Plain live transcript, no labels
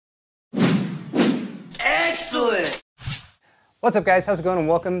Excellent! What's up guys, how's it going, and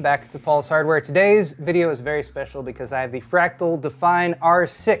welcome back to Paul's Hardware. Today's video is very special because I have the Fractal Design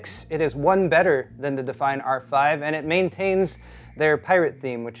R6. It is one better than the Design R5 and it maintains their pirate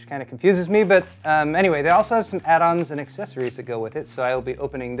theme, which kind of confuses me, but anyway, they also have some add-ons and accessories that go with it, so I will be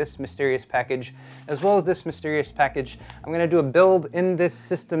opening this mysterious package as well as this mysterious package. I'm going to do a build in this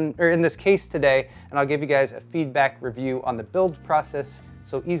system, or in this case today, and I'll give you guys a feedback review on the build process,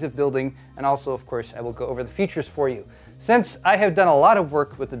 so ease of building, and also of course I will go over the features for you. Since I have done a lot of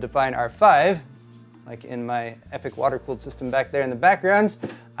work with the Design R5, like in my epic water-cooled system back there in the background,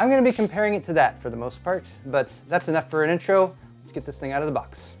 I'm going to be comparing it to that for the most part, but that's enough for an intro. Let's get this thing out of the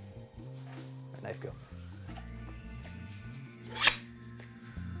box. Where'd the knife go?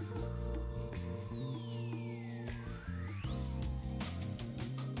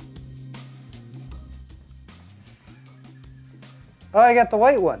 Oh, I got the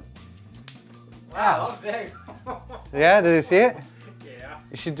white one. Wow, big. Yeah, did you see it? Yeah.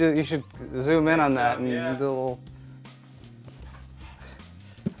 You should zoom in on that and do a little.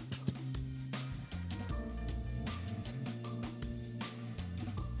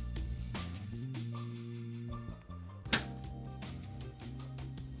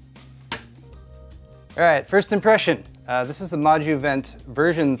 All right, first impression. This is the ModuVent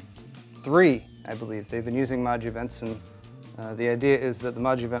version 3, I believe. They've been using ModuVents, and the idea is that the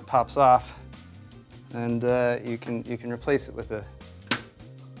ModuVent pops off, and you can replace it with a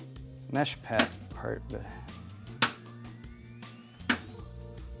mesh pad part, but it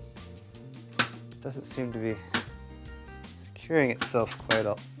doesn't seem to be securing itself quite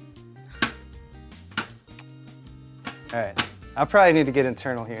all. All right, I'll probably need to get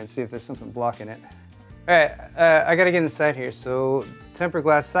internal here and see if there's something blocking it. All right, I gotta get inside here. So tempered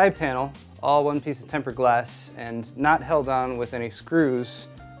glass side panel, all one piece of tempered glass and not held on with any screws.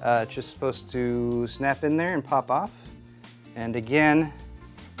 Just supposed to snap in there and pop off. And again,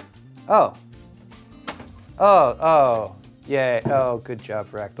 oh, yay, oh, good job,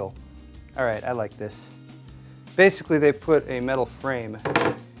 Fractal. All right, I like this. Basically, they put a metal frame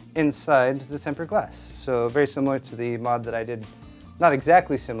inside the tempered glass. So very similar to the mod that I did, not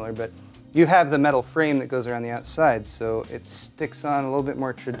exactly similar, but you have the metal frame that goes around the outside, so it sticks on a little bit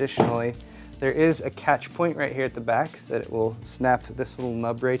more traditionally. There is a catch point right here at the back that it will snap this little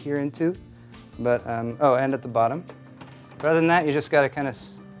nub right here into, but oh, and at the bottom. But other than that, you just got to kind of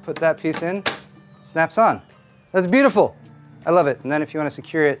put that piece in, snaps on. That's beautiful. I love it. And then if you want to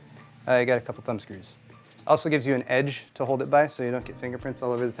secure it, you got a couple thumb screws. Also gives you an edge to hold it by, so you don't get fingerprints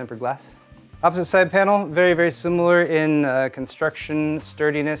all over the tempered glass. Opposite side panel, very, very similar in construction,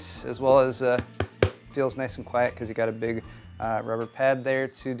 sturdiness, as well as feels nice and quiet because you got a big rubber pad there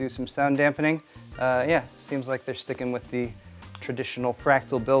to do some sound dampening. Yeah, seems like they're sticking with the traditional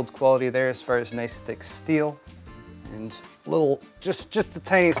Fractal builds quality there as far as nice thick steel and little, just the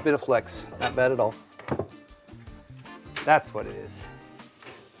tiniest bit of flex. Not bad at all. That's what it is.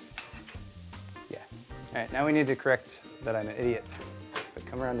 Yeah. All right, now we need to correct that I'm an idiot, but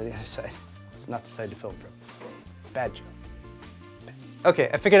come around to the other side. It's not the side to film from. Bad joke. Okay,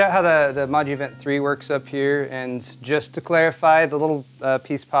 I figured out how the ModuVent 3 works up here, and just to clarify, the little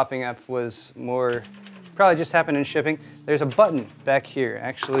piece popping up was more, probably just happened in shipping. There's a button back here,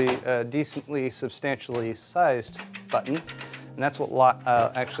 actually a decently, substantially sized button, and that's what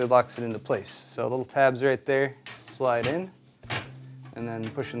actually locks it into place. So little tabs right there, slide in, and then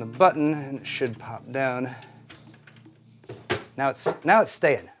pushing the button, and it should pop down. Now it's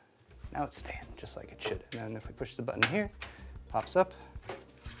staying. Now it's staying, just like it should. And then if we push the button here, pops up,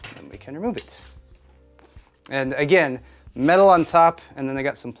 then we can remove it. And again, metal on top, and then they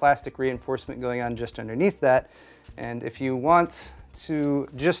got some plastic reinforcement going on just underneath that. And if you want to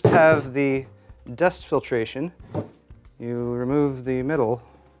just have the dust filtration, you remove the middle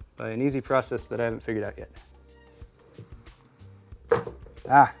by an easy process that I haven't figured out yet.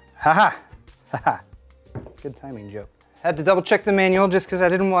 Ah, haha, haha. Good timing, Joe. Had to double check the manual just because I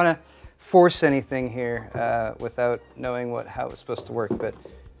didn't want to force anything here without knowing how it was supposed to work, but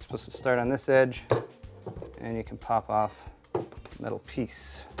it's supposed to start on this edge and you can pop off the metal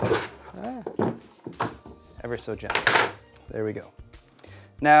piece. Ever so gently. There we go.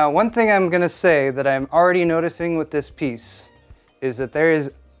 Now, one thing I'm going to say that I'm already noticing with this piece is that there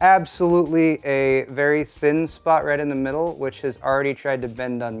is absolutely a very thin spot right in the middle which has already tried to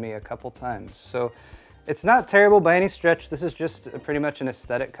bend on me a couple times. So it's not terrible by any stretch. This is just pretty much an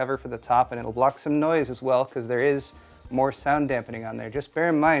aesthetic cover for the top, and it'll block some noise as well because there is more sound dampening on there. Just bear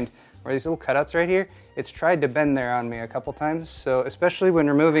in mind where these little cutouts right here, it's tried to bend there on me a couple times. So especially when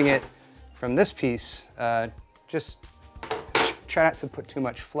removing it from this piece, just try not to put too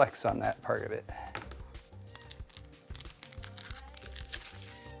much flex on that part of it.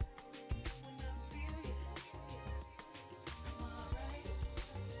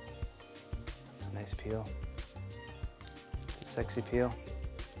 peel. It's a sexy peel.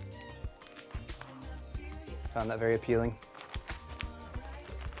 Found that very appealing.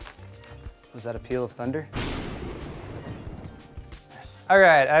 Was that a peal of thunder? All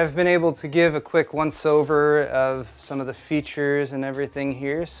right, I've been able to give a quick once-over of some of the features and everything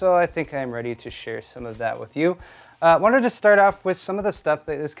here, so I think I'm ready to share some of that with you. Wanted to start off with some of the stuff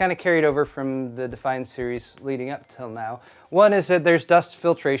that is kind of carried over from the Define series leading up till now. One is that there's dust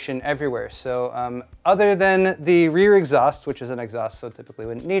filtration everywhere. So other than the rear exhaust, which is an exhaust, so typically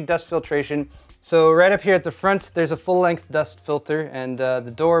wouldn't need dust filtration. So right up here at the front, there's a full-length dust filter, and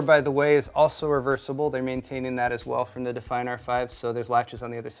the door, by the way, is also reversible. They're maintaining that as well from the Define R5, so there's latches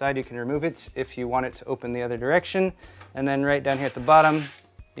on the other side. You can remove it if you want it to open the other direction. And then right down here at the bottom,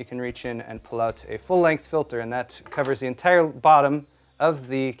 you can reach in and pull out a full-length filter, and that covers the entire bottom of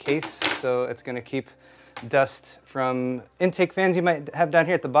the case, so it's going to keep dust from intake fans you might have down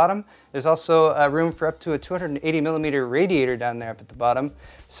here at the bottom. There's also room for up to a 280 millimeter radiator down there up at the bottom,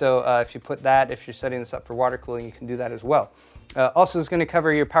 so if you put that, if you're setting this up for water cooling, you can do that as well. Also, it's going to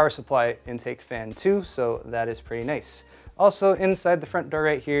cover your power supply intake fan too, so that is pretty nice. Also, inside the front door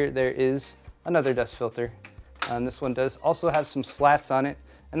right here, there is another dust filter, and this one does also have some slats on it,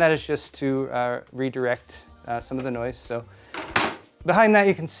 and that is just to redirect some of the noise. So behind that,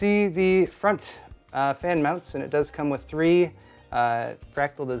 you can see the front fan mounts, and it does come with 3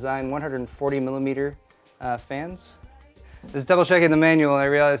 Fractal Design 140 millimeter fans. Just double checking the manual, I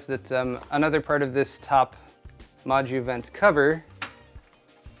realized that another part of this top module vent cover,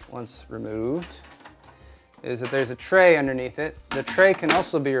 once removed, is that there's a tray underneath it. The tray can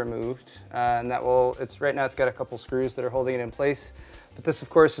also be removed, and that will, right now it's got a couple screws that are holding it in place. But this, of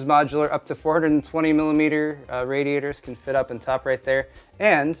course, is modular. Up to 420 millimeter radiators can fit up and top right there.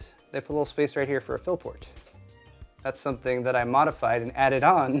 And they put a little space right here for a fill port. That's something that I modified and added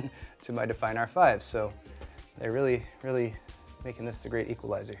on to my Define R5. So they're really, really making this the great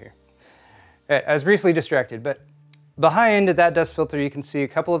equalizer here. All right, I was briefly distracted, but behind that dust filter, you can see a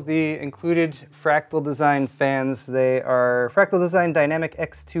couple of the included Fractal Design fans. They are Fractal Design Dynamic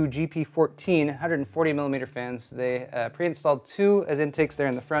X2 GP14 140 millimeter fans. They pre-installed 2 as intakes there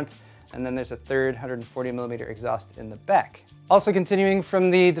in the front, and then there's a third 140 millimeter exhaust in the back. Also continuing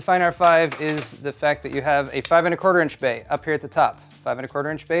from the Define R5 is the fact that you have a 5 1/4 inch bay up here at the top. 5 1/4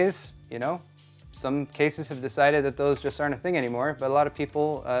 inch bays, you know, some cases have decided that those just aren't a thing anymore, but a lot of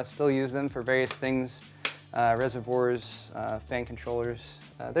people still use them for various things. Reservoirs, fan controllers.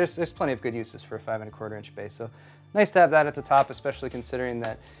 There's plenty of good uses for a 5 1/4 inch bay, so nice to have that at the top, especially considering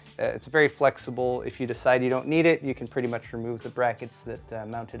that it's very flexible. If you decide you don't need it, you can pretty much remove the brackets that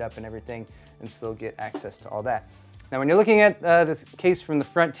mount it up and everything and still get access to all that. Now when you're looking at this case from the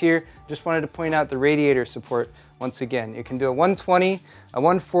front here, just wanted to point out the radiator support once again. You can do a 120, a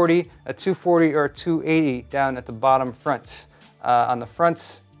 140, a 240, or a 280 down at the bottom front. On the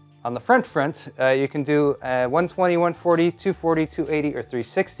front, you can do 120, 140, 240, 280, or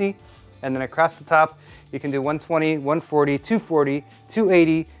 360. And then across the top, you can do 120, 140, 240,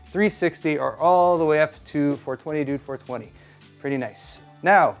 280, 360, or all the way up to 420, dude, 420. Pretty nice.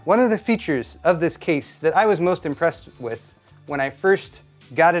 Now, one of the features of this case that I was most impressed with when I first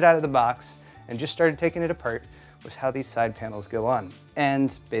got it out of the box and just started taking it apart was how these side panels go on.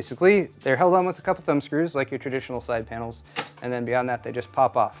 And basically, they're held on with a couple thumb screws like your traditional side panels, and then beyond that, they just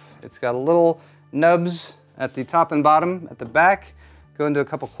pop off. It's got a little nubs at the top and bottom at the back, go into a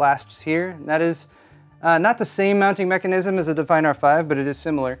couple clasps here. And that is not the same mounting mechanism as the Define R5, but it is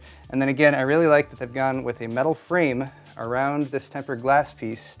similar. And then again, I really like that they've gone with a metal frame around this tempered glass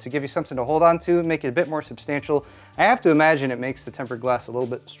piece to give you something to hold on to, make it a bit more substantial. I have to imagine it makes the tempered glass a little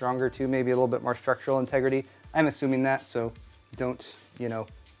bit stronger too, maybe a little bit more structural integrity. I'm assuming that, so don't, you know,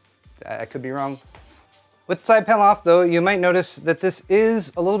 I could be wrong. With the side panel off though, you might notice that this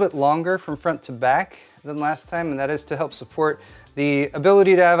is a little bit longer from front to back than last time, and that is to help support the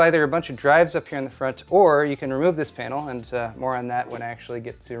ability to have either a bunch of drives up here in the front, or you can remove this panel, and more on that when I actually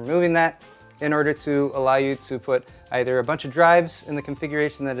get to removing that, in order to allow you to put either a bunch of drives in the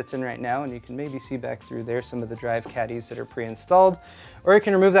configuration that it's in right now, and you can maybe see back through there some of the drive caddies that are pre-installed, or you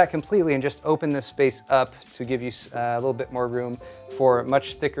can remove that completely and just open this space up to give you a little bit more room for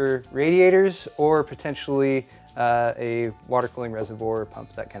much thicker radiators, or potentially a water cooling reservoir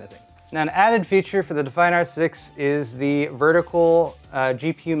pump, that kind of thing. Now, an added feature for the Define R6 is the vertical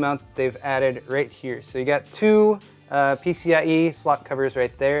GPU mount they've added right here. So you got 2 PCIe slot covers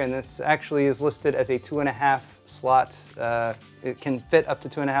right there, and this actually is listed as a 2.5 slot. It can fit up to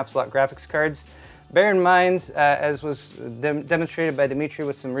 2.5 slot graphics cards. Bear in mind, as was demonstrated by Dimitri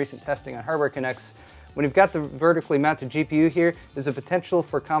with some recent testing on Hardware Connects, when you've got the vertically mounted GPU here, there's a potential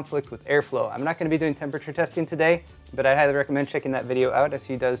for conflict with airflow. I'm not going to be doing temperature testing today, but I highly recommend checking that video out as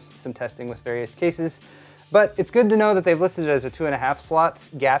he does some testing with various cases. But it's good to know that they've listed it as a 2.5 slot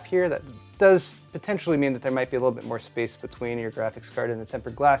gap here. That does potentially mean that there might be a little bit more space between your graphics card and the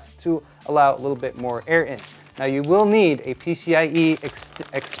tempered glass to allow a little bit more air in. Now you will need a PCIe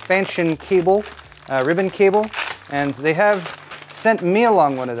expansion cable, ribbon cable, and they have sent me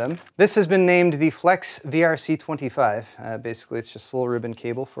along one of them. This has been named the Flex VRC25. Basically, it's just a little ribbon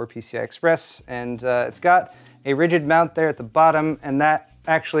cable for PCI Express, and it's got a rigid mount there at the bottom, and that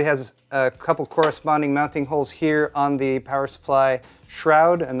actually has a couple corresponding mounting holes here on the power supply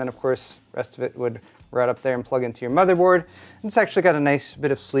shroud, and then of course, the rest of it would right up there and plug into your motherboard. And it's actually got a nice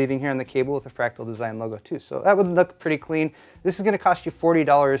bit of sleeving here on the cable with a Fractal Design logo too, so that would look pretty clean. This is going to cost you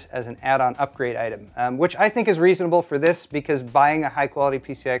 $40 as an add-on upgrade item, which I think is reasonable for this, because buying a high-quality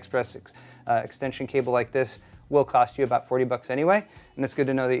PCI Express extension cable like this will cost you about 40 bucks anyway, and it's good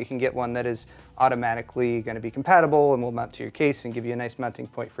to know that you can get one that is automatically going to be compatible and will mount to your case and give you a nice mounting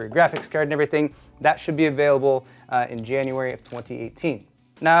point for your graphics card and everything. That should be available in January of 2018.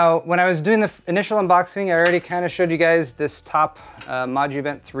 Now, when I was doing the initial unboxing, I already kind of showed you guys this top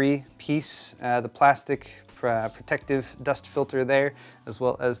Moduvent 3 piece, the plastic protective dust filter there, as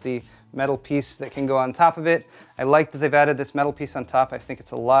well as the metal piece that can go on top of it. I like that they've added this metal piece on top. I think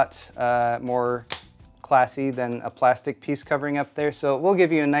it's a lot more classy than a plastic piece covering up there, so it will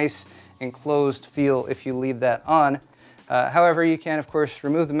give you a nice enclosed feel if you leave that on. However, you can of course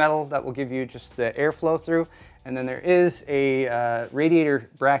remove the metal. That will give you just the airflow through. And then there is a radiator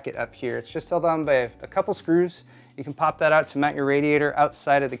bracket up here. It's just held on by a couple screws. You can pop that out to mount your radiator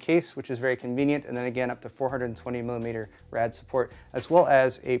outside of the case, which is very convenient. And then again, up to 420mm rad support, as well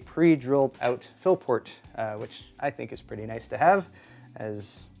as a pre-drilled out fill port, which I think is pretty nice to have,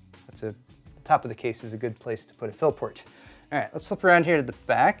 as the top of the case is a good place to put a fill port. All right, let's flip around here to the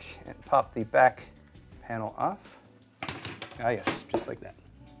back and pop the back panel off. Ah yes, just like that.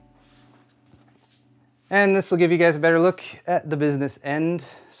 And this will give you guys a better look at the business end,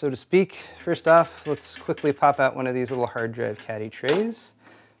 so to speak. First off, let's quickly pop out one of these little hard drive caddy trays.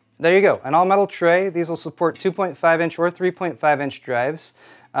 There you go, an all metal tray. These will support 2.5-inch or 3.5-inch drives.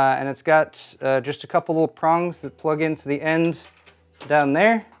 And it's got just a couple little prongs that plug into the end down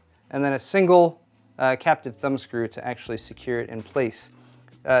there, and then a single captive thumb screw to actually secure it in place.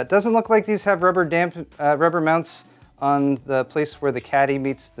 It doesn't look like these have rubber mounts on the place where the caddy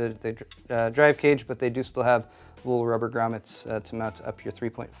meets the drive cage, but they do still have little rubber grommets to mount up your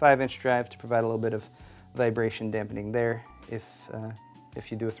 3.5-inch drive to provide a little bit of vibration dampening there if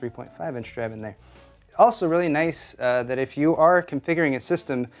you do a 3.5-inch drive in there. Also really nice that if you are configuring a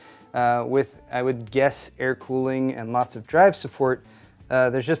system with, I would guess, air cooling and lots of drive support,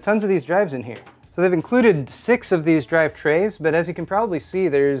 there's just tons of these drives in here. So they've included 6 of these drive trays, but as you can probably see,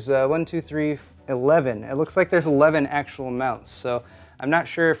 there's 1, 2, 3, 11. It looks like there's 11 actual mounts. So I'm not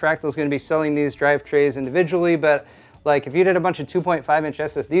sure if Fractal is going to be selling these drive trays individually, but like if you did a bunch of 2.5-inch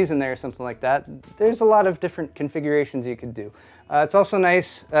SSDs in there or something like that, there's a lot of different configurations you could do. It's also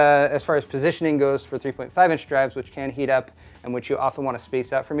nice as far as positioning goes for 3.5-inch drives, which can heat up and which you often want to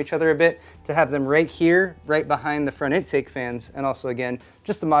space out from each other a bit, to have them right here, right behind the front intake fans, and also again,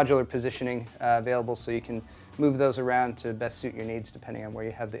 just the modular positioning available so you can move those around to best suit your needs depending on where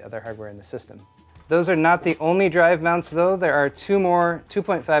you have the other hardware in the system. Those are not the only drive mounts though. There are 2 more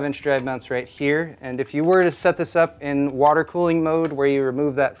 2.5-inch drive mounts right here, and if you were to set this up in water cooling mode where you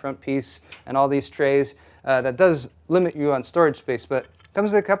remove that front piece and all these trays, that does limit you on storage space, but it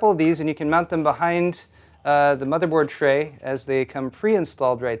comes with a couple of these and you can mount them behind the motherboard tray as they come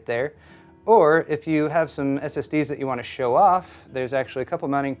pre-installed right there. Or if you have some SSDs that you want to show off, there's actually a couple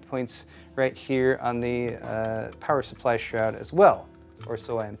mounting points right here on the power supply shroud as well, or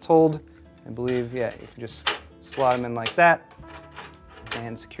so I am told. I believe, yeah, you can just slot them in like that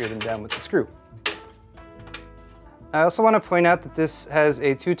and secure them down with the screw. I also want to point out that this has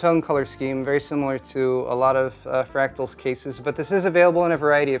a 2-tone color scheme, very similar to a lot of Fractal's cases, but this is available in a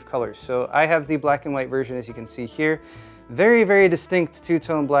variety of colors. So I have the black and white version, as you can see here. Very, very distinct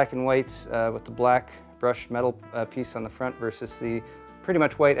 2-tone black and white with the black brushed metal piece on the front versus the pretty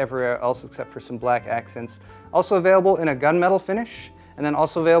much white everywhere else except for some black accents. Also available in a gunmetal finish, and then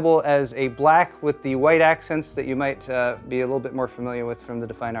also available as a black with the white accents that you might be a little bit more familiar with from the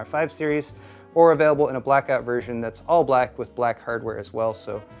Define R5 series, or available in a blackout version that's all black with black hardware as well.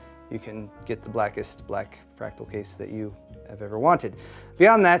 So you can get the blackest black Fractal case that you have ever wanted.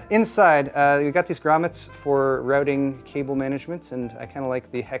 Beyond that, inside, you've got these grommets for routing cable management, and I kind of like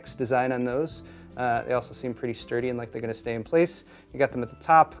the hex design on those. They also seem pretty sturdy and like they're going to stay in place. You got them at the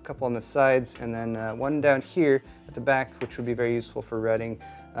top, a couple on the sides, and then one down here at the back, which would be very useful for routing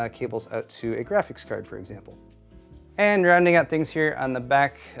cables out to a graphics card, for example. And rounding out things here on the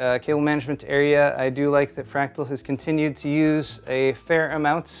back cable management area, I do like that Fractal has continued to use a fair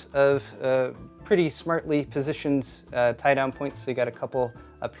amount of pretty smartly positioned tie-down points. So you got a couple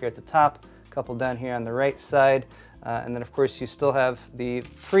up here at the top, a couple down here on the right side, and then of course you still have the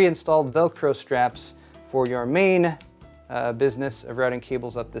pre-installed Velcro straps for your main business of routing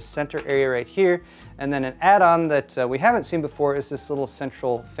cables up this center area right here. And then an add-on that we haven't seen before is this little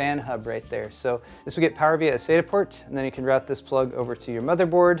central fan hub right there. So this will get power via a SATA port, and then you can route this plug over to your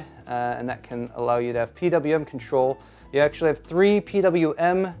motherboard, and that can allow you to have PWM control. You actually have 3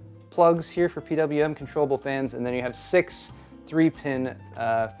 PWM plugs here for PWM controllable fans, and then you have 6 3-pin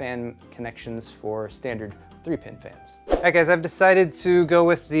fan connections for standard 3-pin fans. Alright guys, I've decided to go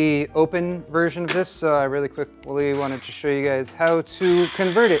with the open version of this, so I really quickly wanted to show you guys how to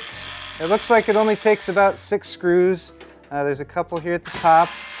convert it. It looks like it only takes about 6 screws. There's a couple here at the top.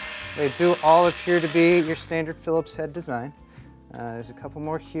 They do all appear to be your standard Phillips head design. There's a couple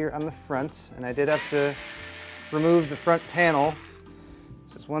more here on the front, and I did have to remove the front panel.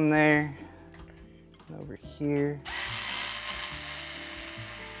 So there's one there, and over here.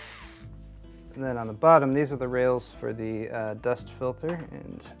 And then on the bottom, these are the rails for the dust filter,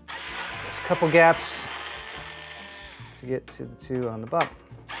 and there's a couple gaps to get to the 2 on the bottom.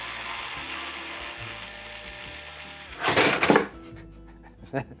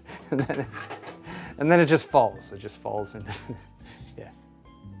 and then it just falls. It just falls in. Yeah.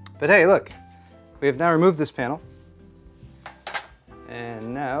 But hey, look, we have now removed this panel,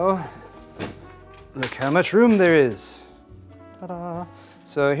 and now look how much room there is. Ta-da!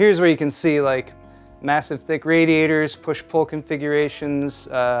 So here's where you can see like massive thick radiators, push-pull configurations,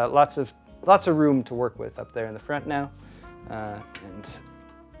 lots of room to work with up there in the front now. And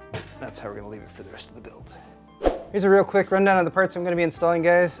that's how we're gonna leave it for the rest of the build. Here's a real quick rundown of the parts I'm gonna be installing,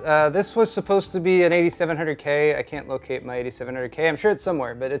 guys. This was supposed to be an 8700K. I can't locate my 8700K. I'm sure it's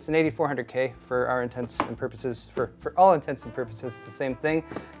somewhere, but it's an 8400K for our intents and purposes. For all intents and purposes, it's the same thing.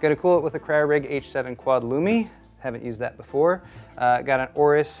 Gonna cool it with a CryoRig H7 Quad Lumi. Haven't used that before. Got an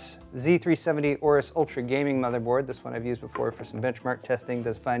Aorus Z370 Aorus Ultra Gaming motherboard. This one I've used before for some benchmark testing,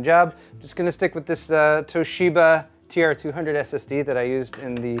 does a fine job. Just gonna stick with this Toshiba TR200 SSD that I used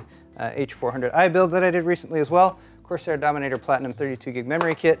in the H400i build that I did recently as well. Corsair Dominator Platinum 32 gig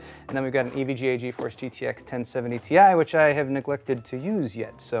memory kit, and then we've got an EVGA GeForce GTX 1070 Ti, which I have neglected to use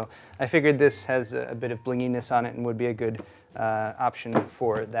yet. So I figured this has a bit of blinginess on it and would be a good option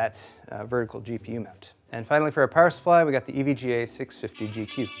for that vertical GPU mount. And finally, for our power supply, we got the EVGA 650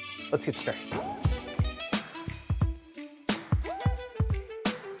 GQ. Let's get started.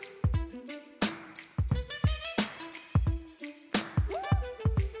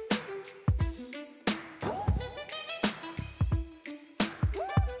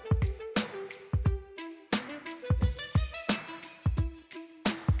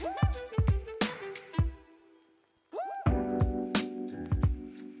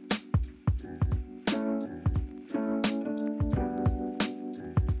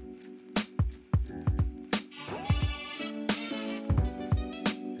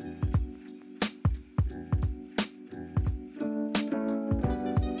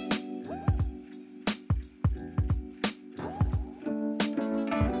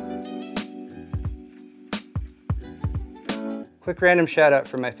 Quick random shout out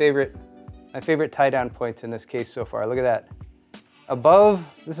for my favorite tie down points in this case so far. Look at that.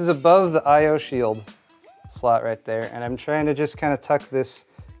 This is above the IO shield slot right there, and I'm trying to just kind of tuck this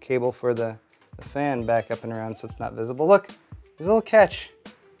cable for the fan back up and around so it's not visible. Look, there's a little catch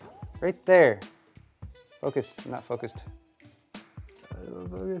right there. Focus, not focused.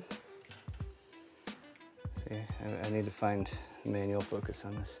 Focus. See, I need to find manual focus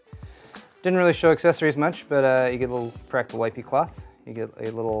on this. Didn't really show accessories much, but you get a little Fractal wipey cloth. You get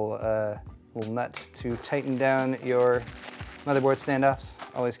a little nut to tighten down your motherboard standoffs.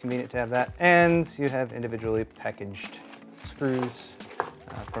 Always convenient to have that. And you have individually packaged screws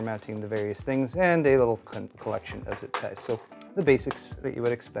for mounting the various things, and a little collection of zip ties. So the basics that you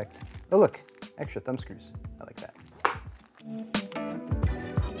would expect. Oh look, extra thumb screws. I like that.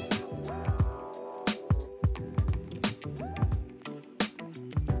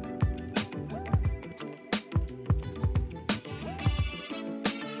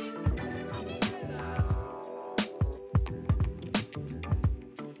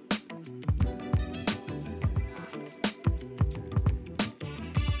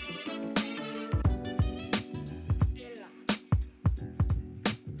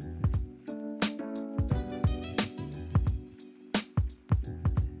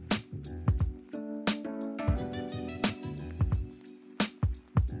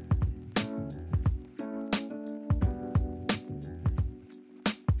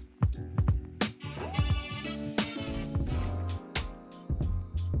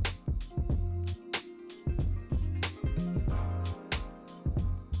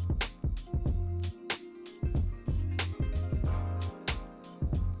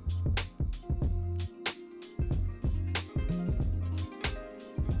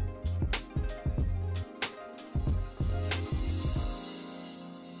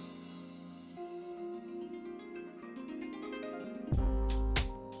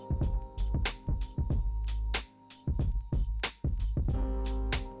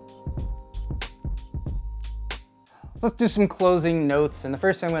 So let's do some closing notes, and the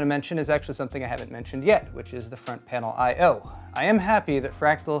first thing I'm going to mention is actually something I haven't mentioned yet, which is the front panel I/O. I am happy that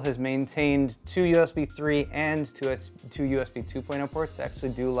Fractal has maintained 2 USB 3 and 2 USB 2.0 ports. I actually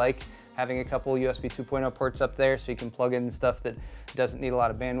do like having a couple USB 2.0 ports up there so you can plug in stuff that doesn't need a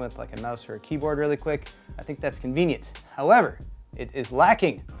lot of bandwidth, like a mouse or a keyboard really quick. I think that's convenient. However, it is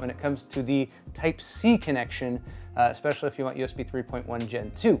lacking when it comes to the Type-C connection, especially if you want USB 3.1 Gen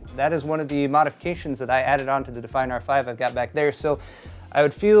 2. That is one of the modifications that I added onto the Define R5 I've got back there. So I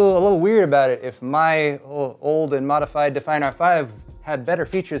would feel a little weird about it if my old and modified Define R5 had better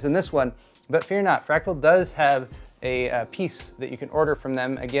features than this one. But fear not, Fractal does have a piece that you can order from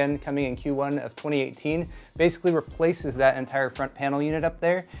them, again coming in Q1 of 2018, basically replaces that entire front panel unit up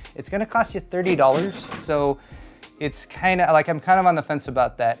there. It's going to cost you $30, so it's kind of like, I'm kind of on the fence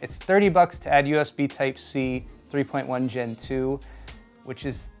about that. It's $30 to add USB Type-C 3.1 Gen 2, which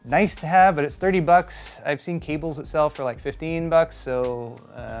is nice to have, but it's $30. I've seen cables that sell for like $15, so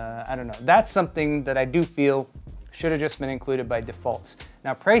I don't know. That's something that I do feel should have just been included by default.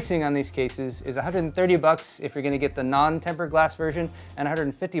 Now, pricing on these cases is $130 if you're going to get the non-tempered glass version and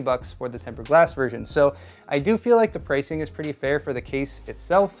 $150 for the tempered glass version. So I do feel like the pricing is pretty fair for the case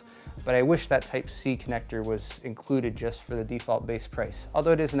itself, but I wish that Type-C connector was included just for the default base price.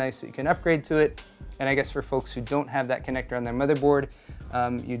 Although it is nice that you can upgrade to it, and I guess for folks who don't have that connector on their motherboard,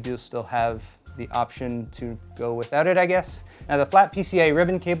 you do still have the option to go without it, I guess. Now, the flat PCIe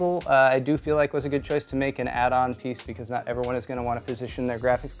ribbon cable, I do feel like was a good choice to make an add-on piece because not everyone is going to want to position their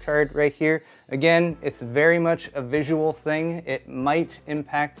graphics card right here. Again, it's very much a visual thing. It might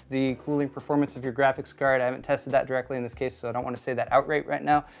impact the cooling performance of your graphics card. I haven't tested that directly in this case, so I don't want to say that outright right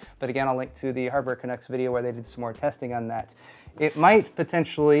now. But again, I'll link to the Hardware Canucks video where they did some more testing on that. It might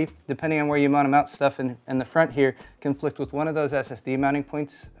potentially, depending on where you want to mount stuff in the front here, conflict with one of those SSD mounting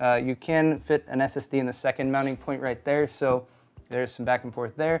points. You can fit an SSD in the second mounting point right there, so there's some back and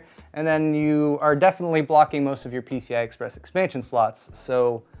forth there. And then you are definitely blocking most of your PCI Express expansion slots.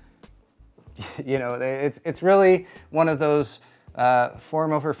 So, you know, it's really one of those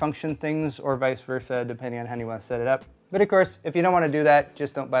form over function things, or vice versa, depending on how you want to set it up. But of course, if you don't want to do that,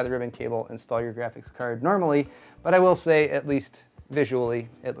 just don't buy the ribbon cable, install your graphics card normally. But I will say, at least visually,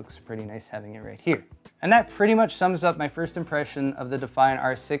 it looks pretty nice having it right here. And that pretty much sums up my first impression of the Define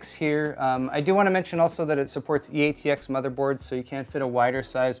R6 here. I do want to mention also that it supports eATX motherboards, so you can fit a wider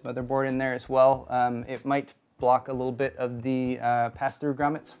size motherboard in there as well. It might block a little bit of the pass-through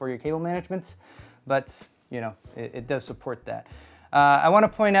grommets for your cable management, but you know, it does support that. I want to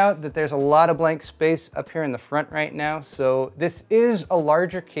point out that there's a lot of blank space up here in the front right now. So this is a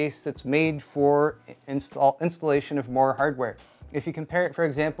larger case that's made for installation of more hardware. If you compare it, for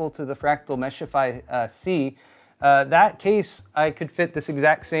example, to the Fractal Meshify C, that case I could fit this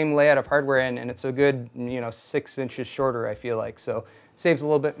exact same layout of hardware in, and it's a good, 6 inches shorter, I feel like. So it saves a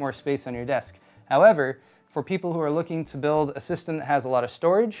little bit more space on your desk. However, for people who are looking to build a system that has a lot of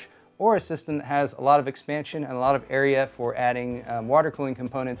storage, or a system that has a lot of expansion and a lot of area for adding water cooling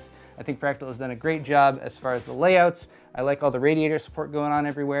components, I think Fractal has done a great job as far as the layouts. I like all the radiator support going on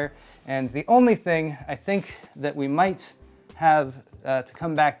everywhere. And the only thing I think that we might have to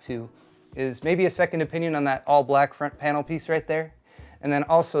come back to is maybe a second opinion on that all black front panel piece right there. And then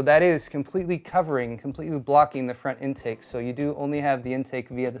also that is completely blocking the front intake. So you do only have the intake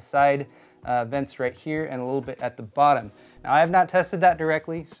via the side vents right here and a little bit at the bottom. Now, I have not tested that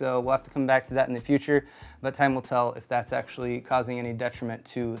directly, so we'll have to come back to that in the future, but time will tell if that's actually causing any detriment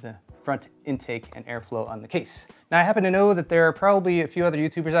to the front intake and airflow on the case. Now, I happen to know that there are probably a few other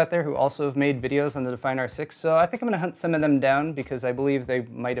YouTubers out there who also have made videos on the Define R6, so I think I'm going to hunt some of them down because I believe they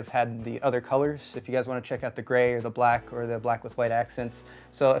might have had the other colors, if you guys want to check out the gray or the black with white accents.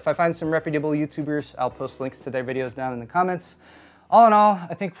 So if I find some reputable YouTubers, I'll post links to their videos down in the comments. All in all,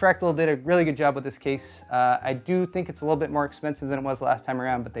 I think Fractal did a really good job with this case. I do think it's a little bit more expensive than it was last time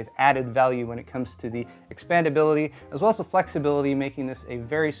around, but they've added value when it comes to the expandability, as well as the flexibility, making this a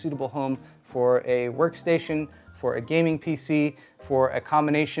very suitable home for a workstation, for a gaming PC, for a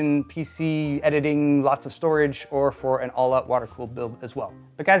combination PC editing, lots of storage, or for an all-out water-cooled build as well.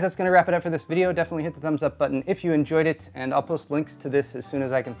 But guys, that's gonna wrap it up for this video. Definitely hit the thumbs up button if you enjoyed it, and I'll post links to this as soon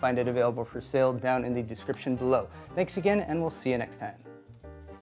as I can find it available for sale down in the description below. Thanks again, and we'll see you next time.